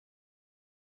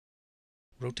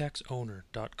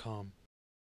rotaxowner.com.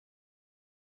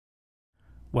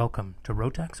 Welcome to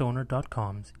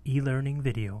rotaxowner.com's e-learning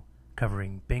video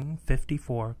covering Bing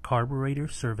 54 carburetor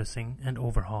servicing and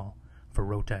overhaul for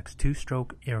Rotax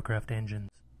two-stroke aircraft engines.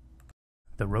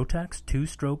 The Rotax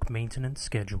two-stroke maintenance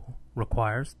schedule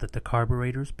requires that the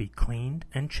carburetors be cleaned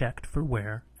and checked for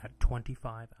wear at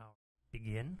 25 hours.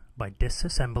 Begin by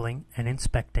disassembling and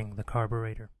inspecting the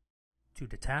carburetor. To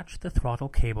detach the throttle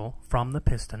cable from the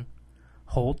piston,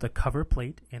 hold the cover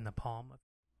plate in the palm,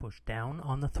 push down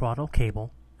on the throttle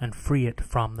cable and free it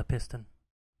from the piston.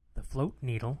 The float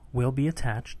needle will be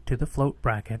attached to the float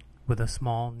bracket with a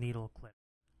small needle clip.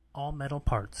 All metal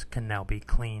parts can now be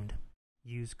cleaned.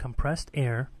 Use compressed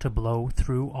air to blow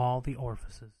through all the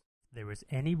orifices. If there is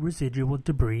any residual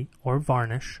debris or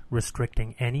varnish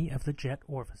restricting any of the jet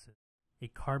orifices, a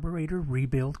carburetor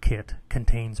rebuild kit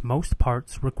contains most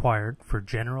parts required for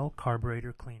general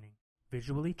carburetor cleaning.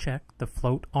 Visually check the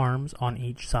float arms on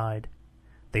each side.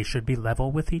 They should be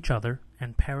level with each other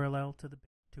and parallel to the base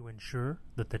to ensure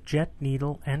that the jet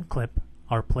needle and clip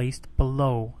are placed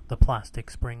below the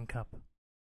plastic spring cup.